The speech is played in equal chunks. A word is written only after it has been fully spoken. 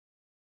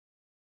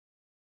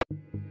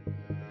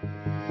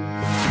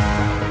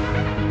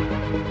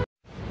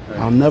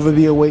I'll never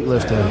be a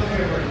weightlifter.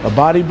 A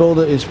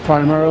bodybuilder is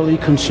primarily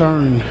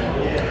concerned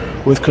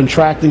with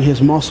contracting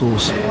his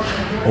muscles.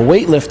 A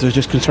weightlifter is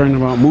just concerned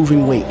about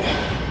moving weight.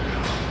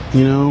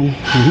 You know,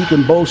 and he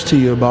can boast to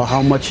you about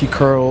how much he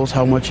curls,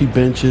 how much he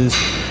benches,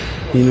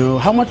 you know,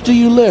 how much do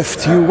you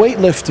lift? You're a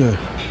weightlifter.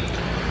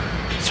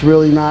 It's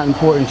really not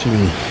important to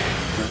me.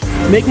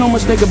 Make no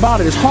mistake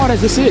about it, as hard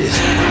as this is,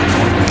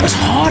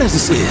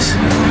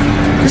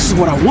 this is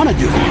what I want to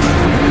do.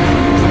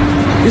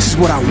 This is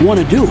what I want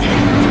to do.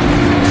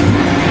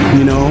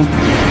 You know,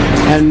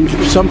 and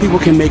some people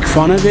can make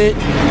fun of it.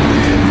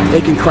 They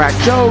can crack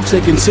jokes,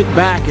 they can sit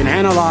back and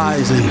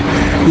analyze and,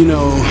 you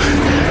know,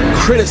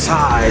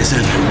 criticize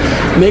and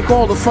make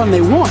all the fun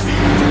they want.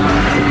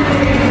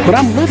 But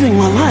I'm living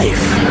my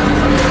life.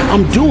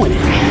 I'm doing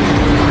it.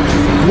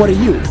 What are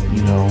you?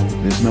 You know,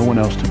 there's no one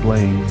else to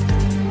blame,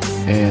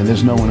 and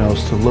there's no one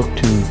else to look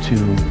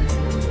to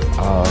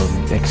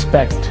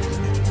expect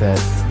that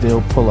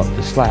they'll pull up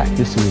the slack.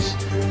 This is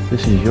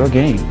your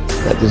game.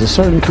 That there's a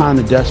certain kind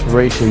of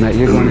desperation that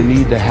you're going to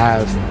need to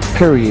have,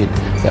 period,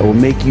 that will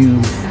make you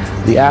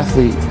the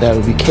athlete that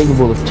will be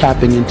capable of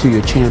tapping into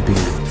your champion.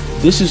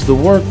 This is the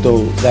work,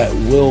 though, that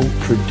will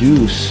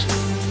produce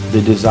the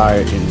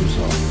desired end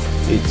result.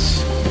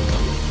 It's,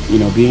 you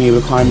know, being able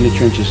to climb in the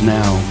trenches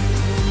now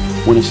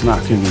when it's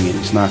not convenient,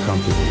 it's not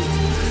comfortable.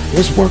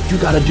 There's work you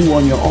got to do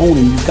on your own,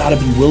 and you've got to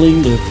be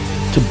willing to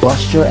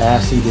bust your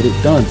ass and get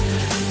it done.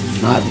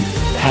 Not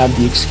have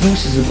the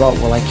excuses about,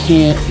 well, I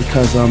can't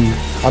because I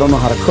don't know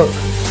how to cook,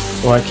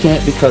 or I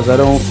can't because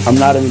I'm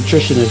not a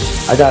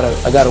nutritionist. I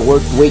gotta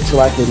wait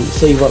till I can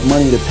save up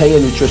money to pay a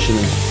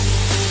nutritionist,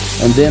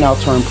 and then I'll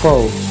turn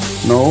pro.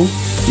 No,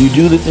 you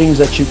do the things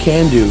that you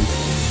can do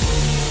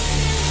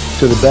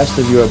to the best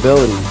of your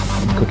ability.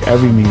 You cook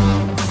every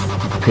meal,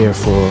 prepare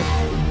for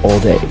all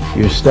day.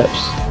 Your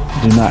steps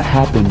do not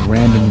happen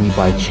randomly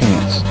by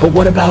chance. But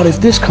what about if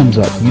this comes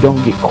up? You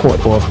don't get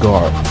caught off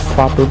guard.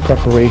 Proper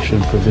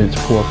preparation prevents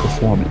poor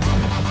performance.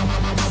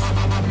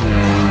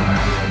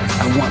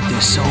 I want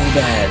this so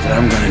bad that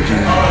I'm gonna do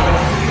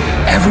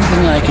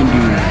everything I can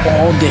do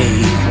all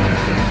day,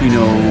 you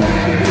know,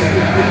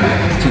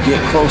 to get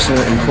closer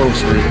and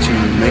closer to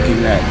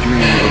making that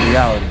dream a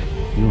reality.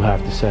 You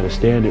have to set a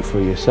standard for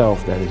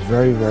yourself that is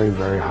very, very,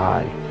 very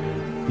high,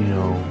 you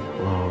know,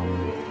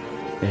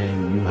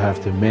 and you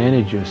have to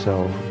manage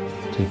yourself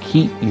to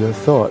keep your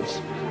thoughts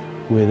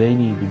where they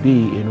need to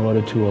be in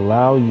order to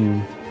allow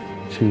you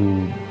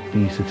to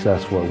be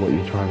successful at what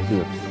you're trying to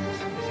do.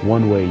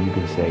 One way you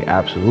can say,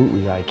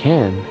 absolutely I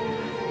can,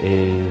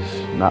 is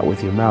not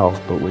with your mouth,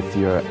 but with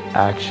your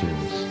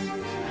actions.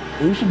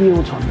 You should be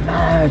able to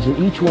imagine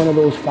each one of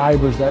those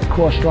fibers that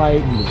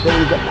cross-stripe and the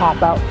veins that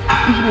pop out.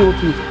 You should be able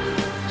to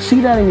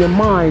see that in your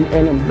mind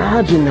and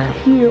imagine that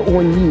here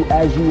on you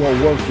as you are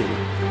working.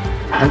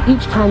 And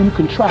each time you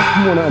contract,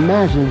 you want to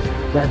imagine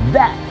that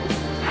that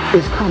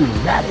is coming.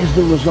 That is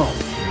the result.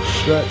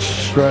 Stretch,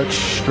 stretch,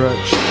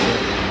 stretch,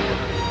 stretch.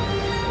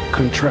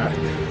 Contract.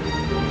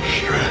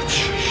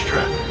 Stretch,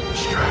 stretch,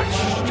 stretch,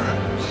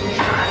 stretch,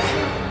 stretch.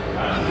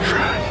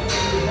 Contract.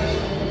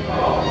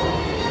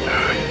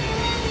 3,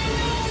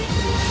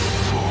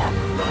 4,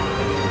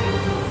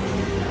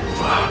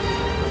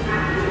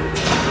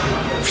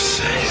 5,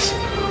 6.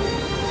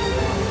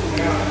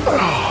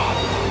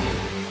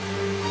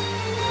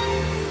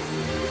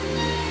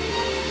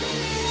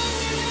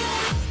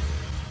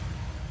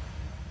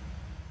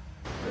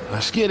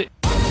 Let's get it.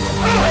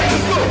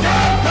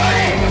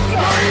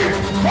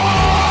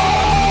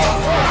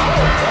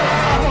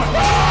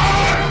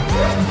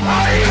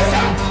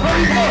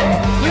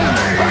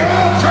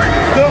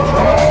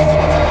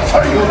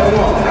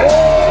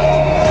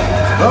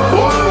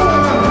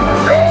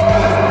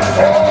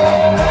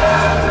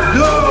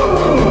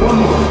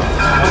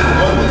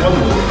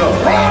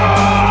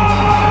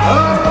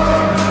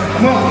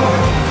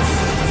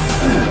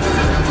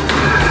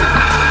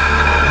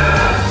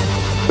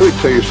 Let me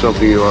tell you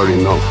something you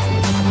already know.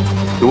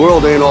 The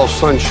world ain't all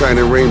sunshine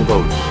and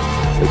rainbows.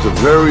 It's a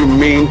very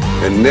mean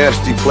and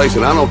nasty place,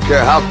 and I don't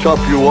care how tough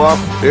you are,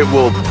 it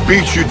will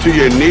beat you to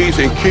your knees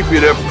and keep you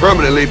there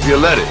permanently if you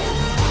let it.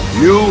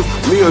 You,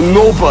 me, or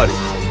nobody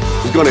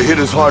is gonna hit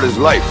as hard as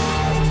life.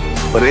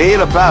 But it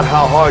ain't about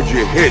how hard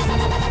you hit.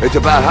 It's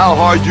about how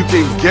hard you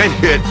can get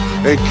hit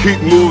and keep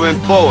moving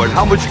forward.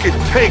 How much you can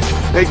take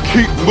and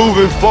keep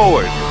moving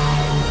forward.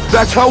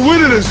 That's how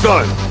winning is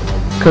done.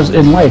 Because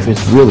in life,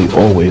 it's really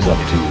always up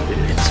to you.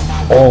 It's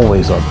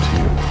always up to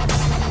you.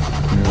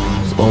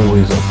 It's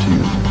always up to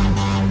you.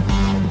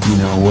 You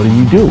know, what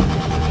do?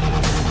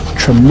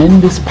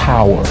 Tremendous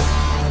power,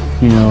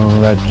 you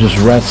know, that just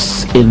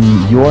rests in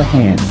your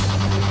hands.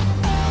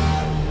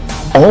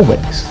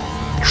 Always.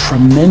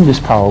 Tremendous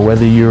power,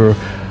 whether you're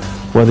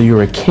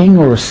a king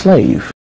or a slave.